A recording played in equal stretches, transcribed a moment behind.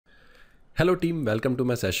Hello team, welcome to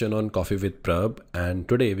my session on Coffee with Prab, and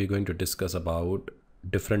today we're going to discuss about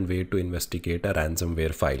different way to investigate a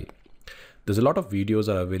ransomware file. There's a lot of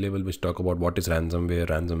videos are available which talk about what is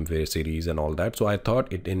ransomware series and all that. So I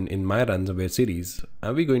thought in my ransomware series,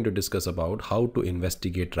 we're going to discuss about how to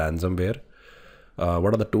investigate ransomware.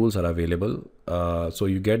 What are the tools are available. So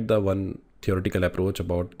you get the one theoretical approach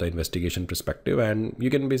about the investigation perspective, and you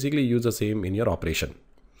can basically use the same in your operation.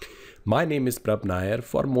 My name is Prab Nair.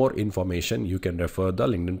 For more information, you can refer the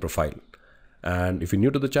LinkedIn profile. And if you're new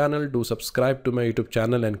to the channel, do subscribe to my YouTube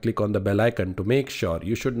channel and click on the bell icon to make sure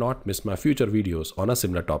you should not miss my future videos on a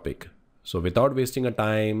similar topic. So without wasting a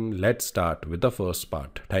time, let's start with the first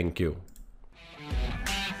part. Thank you.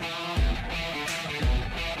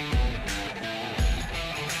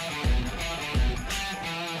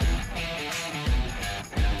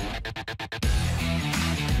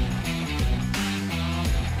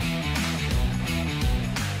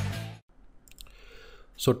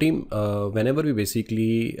 So team, whenever we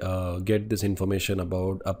basically get this information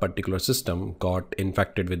about a particular system got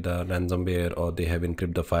infected with the ransomware, or they have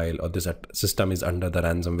encrypted the file, or this system is under the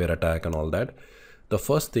ransomware attack and all that, the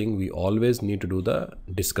first thing we always need to do the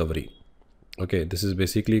discovery. Okay, this is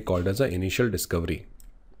basically called as an initial discovery.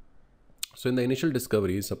 So in the initial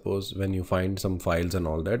discovery, suppose when you find some files and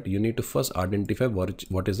all that, you need to first identify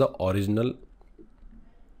what is the original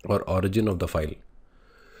or origin of the file.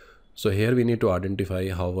 So here we need to identify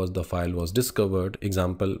how was the file was discovered.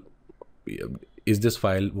 Example, is this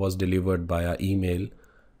file was delivered via email?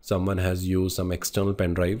 Someone has used some external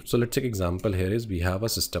pen drive. So let's take example here is we have a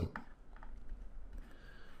system.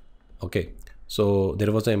 Okay, so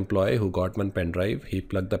there was an employee who got one pen drive. He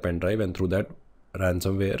plugged the pen drive, and through that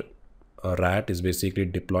ransomware, a rat is basically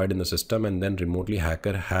deployed in the system, and then remotely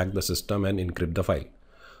hacker hacked the system and encrypt the file.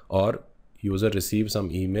 Or user received some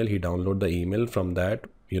email, he download the email, from that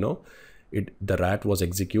the rat was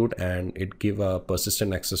execute and it give a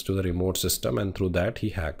persistent access to the remote system, and through that he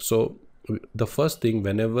hacked. So the first thing,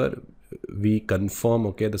 whenever we confirm,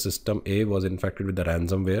 okay, the system A was infected with the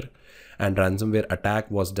ransomware and ransomware attack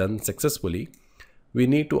was done successfully, we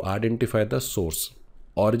need to identify the source.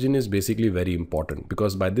 Origin is basically very important,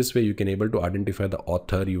 because by this way you can able to identify the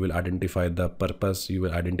author, you will identify the purpose, you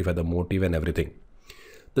will identify the motive and everything.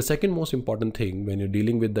 The second most important thing when you're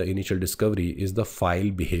dealing with the initial discovery is the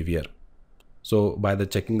file behavior. So by the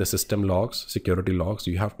checking the system logs, security logs,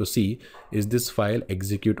 you have to see, is this file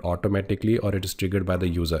execute automatically or it is triggered by the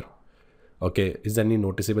user? Okay, is there any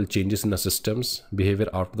noticeable changes in the system's behavior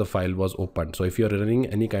after the file was opened? So if you're running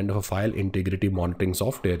any kind of a file integrity monitoring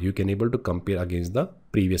software, you can able to compare against the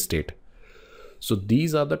previous state. So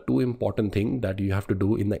these are the two important things that you have to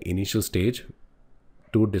do in the initial stage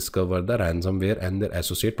to discover the ransomware and their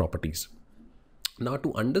associate properties. Now,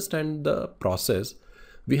 to understand the process,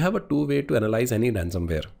 we have a two way to analyze any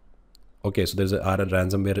ransomware. Okay, so there's a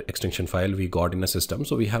ransomware extension file we got in a system.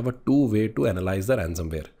 So we have a two way to analyze the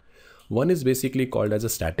ransomware. One is basically called as a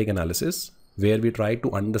static analysis, where we try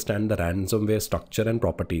to understand the ransomware structure and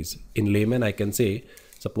properties. In layman, I can say,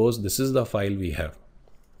 suppose this is the file we have,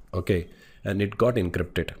 okay, and it got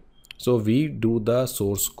encrypted. So we do the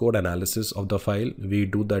source code analysis of the file, we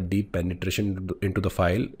do the deep penetration into the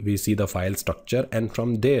file, we see the file structure, and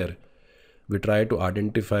from there we try to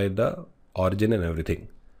identify the origin and everything.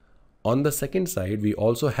 On the second side, we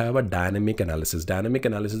also have a dynamic analysis. Dynamic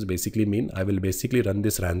analysis basically mean I will basically run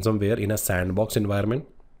this ransomware in a sandbox environment,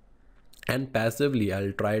 and passively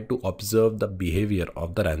I'll try to observe the behavior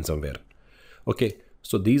of the ransomware. Okay,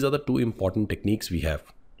 so these are the two important techniques we have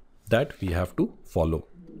that we have to follow.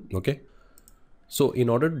 Okay, so in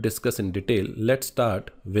order to discuss in detail, let's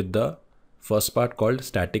start with the first part called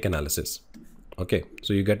static analysis. Okay,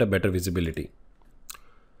 so you get a better visibility.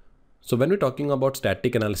 So when we're talking about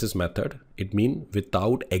static analysis method, it means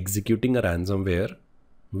without executing a ransomware,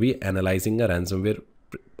 we analyzing a ransomware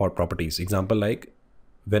properties. Example, like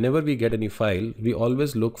whenever we get any file, we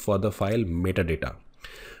always look for the file metadata.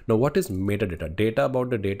 Now, what is metadata? Data about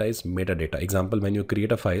the data is metadata. Example, when you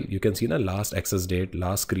create a file, you can see the last access date,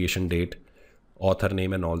 last creation date, author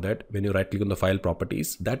name and all that. When you right click on the file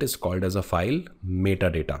properties, that is called as a file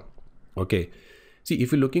metadata. Okay. See,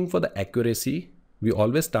 if you're looking for the accuracy, we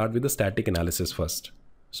always start with the static analysis first.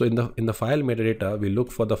 So in the file metadata, we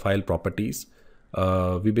look for the file properties.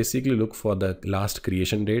 We basically look for the last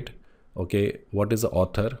creation date. Okay, what is the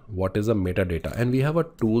author, what is the metadata, and we have a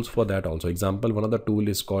tools for that also. Example, one of the tool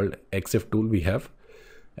is called EXIF tool we have,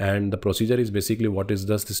 and the procedure is basically what is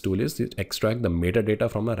does this tool is it extract the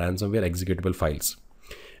metadata from a ransomware executable files.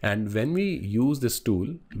 And when we use this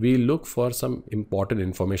tool, we look for some important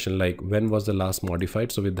information like when was the last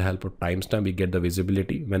modified. So with the help of timestamp, we get the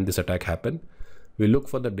visibility when this attack happened. We look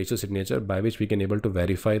for the digital signature by which we can able to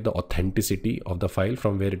verify the authenticity of the file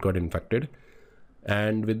from where it got infected.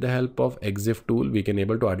 And with the help of EXIF tool, we can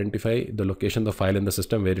able to identify the location of the file in the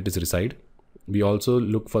system where it is reside. We also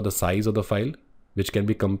look for the size of the file, which can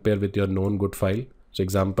be compared with your known good file. So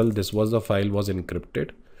example, this was the file was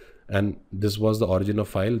encrypted, and this was the origin of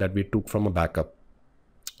file that we took from a backup.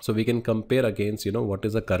 So we can compare against, what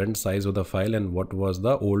is the current size of the file and what was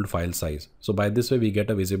the old file size. So by this way, we get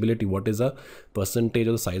a visibility, what is a percentage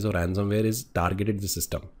of the size of ransomware is targeted the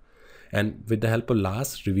system. And with the help of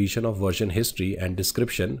last revision of version history and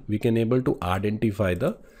description, we can able to identify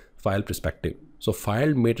the file perspective. So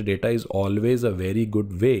file metadata is always a very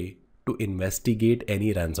good way to investigate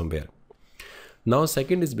any ransomware. Now,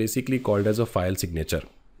 second is basically called as a file signature.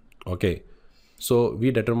 Okay, so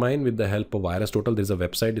we determine with the help of VirusTotal. There's a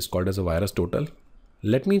website is called as a VirusTotal.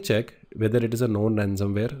 Let me check whether it is a known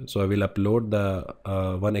ransomware. So I will upload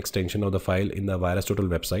the one extension of the file in the VirusTotal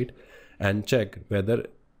website and check whether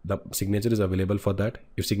the signature is available for that.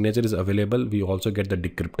 If signature is available, we also get the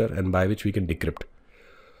decryptor, and by which we can decrypt.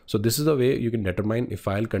 So this is the way you can determine if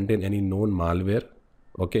file contain any known malware,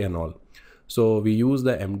 okay, and all. So we use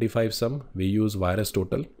the MD5 sum, we use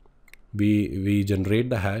VirusTotal. We generate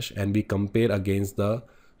the hash and we compare against the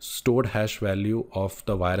stored hash value of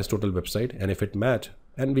the VirusTotal website, and if it match,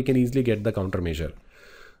 and we can easily get the countermeasure.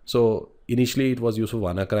 So initially it was used for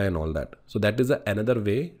WannaCry and all that. So that is another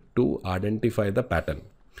way to identify the pattern.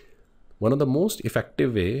 One of the most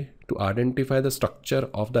effective way to identify the structure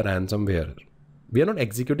of the ransomware. We are not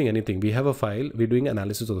executing anything. We have a file, we're doing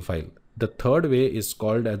analysis of the file. The third way is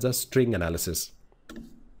called as a string analysis.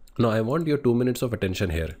 Now I want your 2 minutes of attention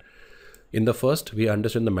here. In the first, we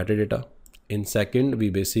understand the metadata. In second, we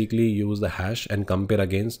basically use the hash and compare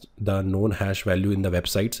against the known hash value in the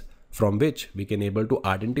websites, from which we can able to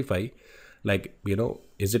identify, like,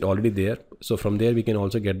 is it already there? So from there, we can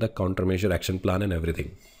also get the countermeasure action plan and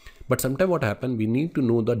everything. But sometimes what happens, we need to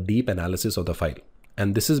know the deep analysis of the file.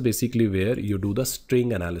 And this is basically where you do the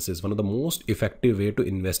string analysis, one of the most effective way to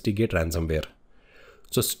investigate ransomware.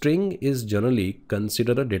 So string is generally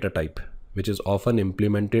considered a data type, which is often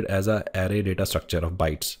implemented as an array data structure of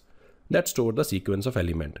bytes that store the sequence of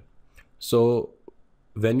element. So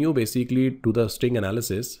when you basically do the string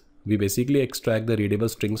analysis, we basically extract the readable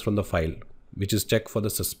strings from the file, which is check for the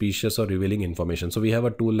suspicious or revealing information. So we have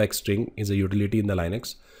a tool like string is a utility in the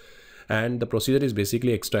Linux, and the procedure is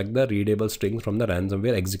basically extract the readable strings from the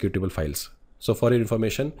ransomware executable files. So for your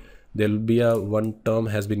information, there will be one term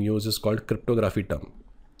has been used is called cryptography term.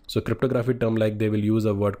 So cryptography term, like they will use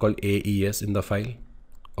a word called AES in the file.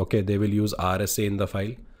 Okay, they will use RSA in the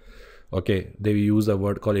file. Okay, they will use a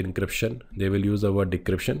word called encryption. They will use the word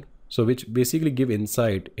decryption. So which basically give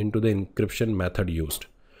insight into the encryption method used.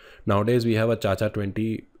 Nowadays we have a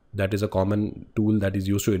ChaCha20, that is a common tool that is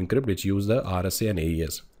used to encrypt, which use the RSA and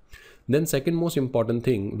AES. Then second most important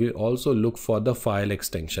thing, we also look for the file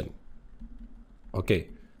extension. Okay,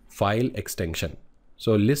 file extension.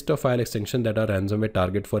 So list of file extension that are ransomware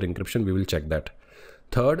target for encryption, we will check that.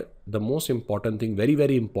 Third, the most important thing, very,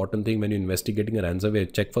 very important thing when you're investigating a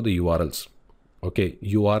ransomware, check for the URLs. Okay,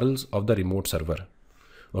 URLs of the remote server.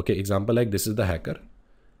 Okay, example like this is the hacker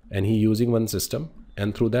and he using one system,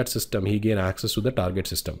 and through that system he gain access to the target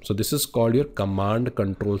system. So this is called your command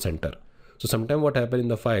control center. So sometimes what happens in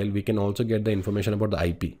the file, we can also get the information about the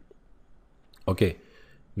IP. Okay.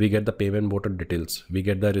 We get the payment method details, we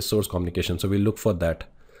get the resource communication. So we look for that.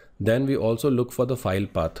 Then we also look for the file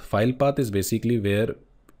path. File path is basically where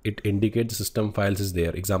it indicates the system files is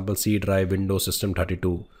there. Example, C drive, Windows system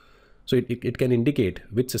 32. So it can indicate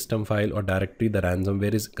which system file or directory the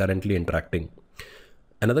ransomware is currently interacting.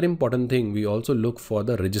 Another important thing, we also look for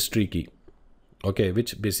the registry key. Okay,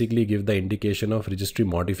 which basically give the indication of registry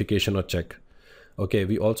modification or check. Okay,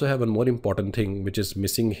 we also have one more important thing which is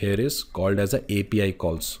missing here is called as a API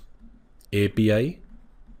calls. API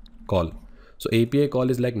call. So API call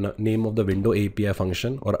is like name of the window API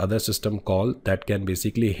function or other system call that can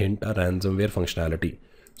basically hint a ransomware functionality.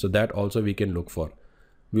 So that also we can look for.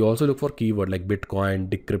 We also look for keyword like Bitcoin,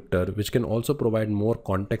 decryptor, which can also provide more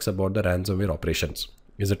context about the ransomware operations.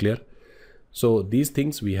 Is it clear? So these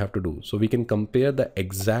things we have to do. So we can compare the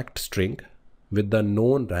exact string with the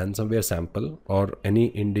known ransomware sample or any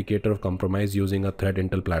indicator of compromise using a threat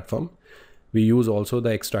intel platform. We use also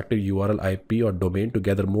the extracted URL, IP or domain to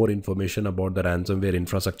gather more information about the ransomware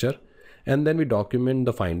infrastructure. And then we document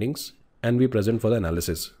the findings and we present for the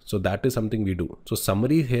analysis. So that is something we do. So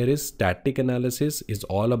summary here is static analysis is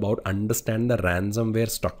all about understand the ransomware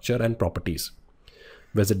structure and properties.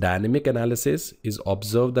 Whereas the dynamic analysis is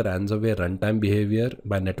observe the ransomware runtime behavior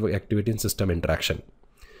by network activity and system interaction.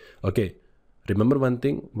 Okay. Remember one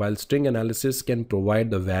thing, while string analysis can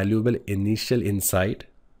provide the valuable initial insight,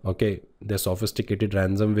 okay, the sophisticated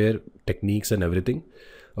ransomware techniques and everything,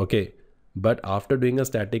 okay, but after doing a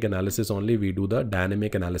static analysis only, we do the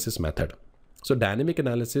dynamic analysis method. So dynamic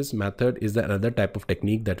analysis method is the another type of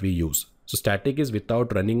technique that we use. So static is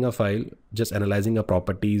without running a file, just analyzing the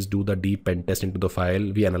properties, do the deep pen test into the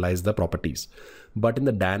file, we analyze the properties. But in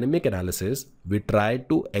the dynamic analysis, we try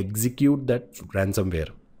to execute that ransomware.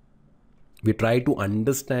 We try to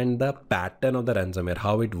understand the pattern of the ransomware,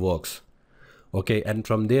 how it works. Okay, and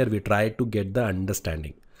from there we try to get the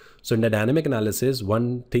understanding. So in the dynamic analysis,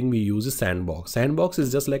 one thing we use is sandbox. Sandbox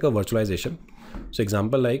is just like a virtualization. So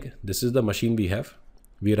example, like this is the machine we have.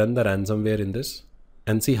 We run the ransomware in this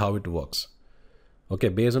and see how it works. Okay,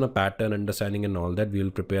 based on a pattern, understanding and all that, we will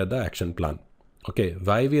prepare the action plan. Okay,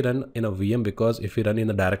 why we run in a VM? Because if we run in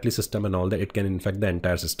a directly system and all that, it can infect the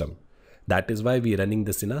entire system. That is why we are running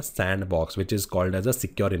this in a sandbox, which is called as a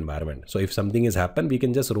secure environment. So if something has happened, we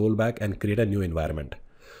can just roll back and create a new environment.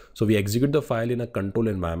 So we execute the file in a control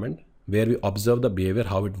environment where we observe the behavior,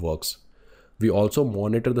 how it works. We also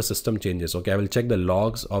monitor the system changes. Okay, I will check the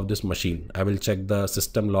logs of this machine. I will check the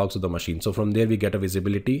system logs of the machine. So from there we get a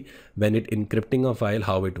visibility when it encrypting a file,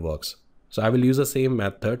 how it works. So I will use the same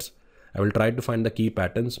methods. I will try to find the key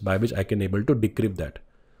patterns by which I can able to decrypt that.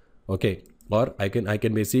 Okay. Or I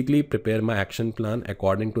can basically prepare my action plan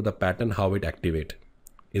according to the pattern, how it activate.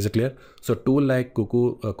 Is it clear? So tool like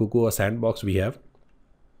Cuckoo or Sandbox we have,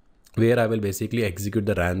 where I will basically execute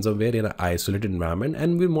the ransomware in an isolated environment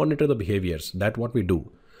and we monitor the behaviors. That's what we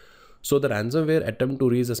do. So the ransomware attempt to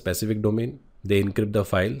reach a specific domain. They encrypt the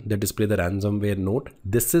file. They display the ransomware note.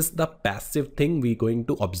 This is the passive thing we're going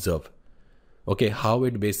to observe. Okay, how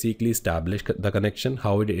it basically establish the connection,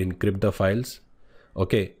 how it encrypt the files.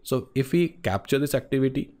 Okay, so if we capture this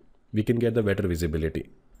activity, we can get the better visibility.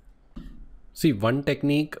 See, one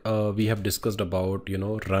technique we have discussed about,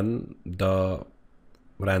 run the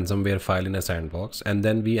ransomware file in a sandbox and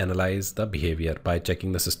then we analyze the behavior by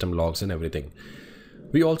checking the system logs and everything.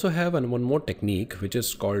 We also have one more technique which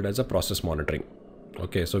is called as a process monitoring.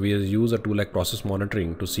 Okay, so we use a tool like process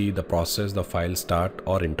monitoring to see the process, the file start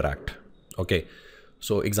or interact. Okay,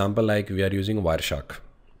 so example like we are using Wireshark.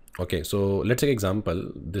 Okay, so let's take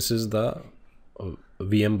example. This is the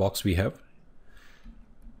VM box we have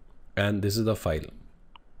and this is the file.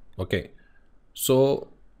 Okay, so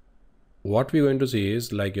what we're going to see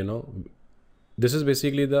is like, this is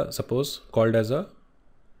basically the suppose called as a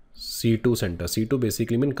C2 center. C2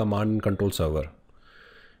 basically means command and control server.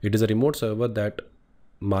 It is a remote server that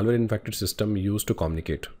malware infected system use to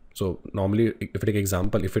communicate. So normally if you take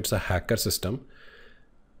example, if it's a hacker system,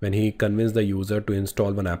 when he convinces the user to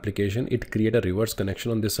install one application, it create a reverse connection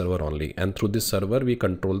on this server only. And through this server, we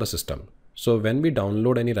control the system. So when we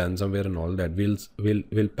download any ransomware and all that, we'll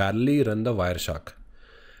parallelly run the Wireshark.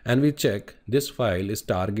 And we check this file is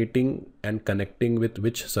targeting and connecting with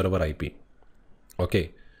which server IP. Okay.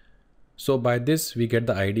 So by this, we get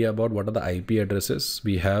the idea about what are the IP addresses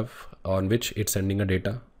we have on which it's sending a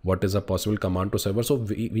data. What is a possible command to server. So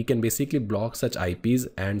we can basically block such IPs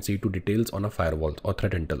and see to details on a firewall or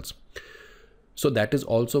threat intels. So that is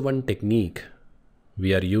also one technique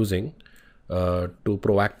we are using to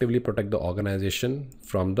proactively protect the organization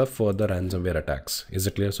from the further ransomware attacks. Is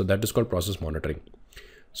it clear? So that is called process monitoring.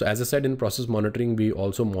 So as I said, in process monitoring, we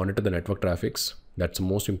also monitor the network traffics. That's the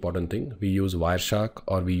most important thing. We use Wireshark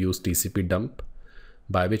or we use TCP dump,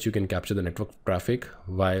 by which you can capture the network traffic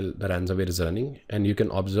while the ransomware is running, and you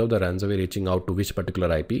can observe the ransomware reaching out to which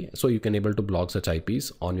particular IP. So you can able to block such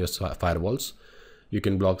IPs on your firewalls. You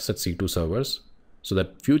can block such C2 servers so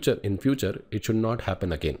that in future, it should not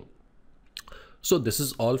happen again. So this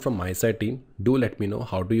is all from my side, team. Do let me know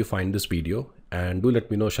how do you find this video, and do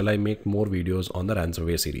let me know shall I make more videos on the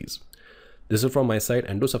ransomware series. This is from my side,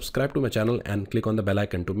 and do subscribe to my channel and click on the bell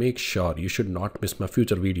icon to make sure you should not miss my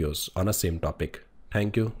future videos on the same topic.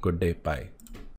 Thank you. Good day. Bye.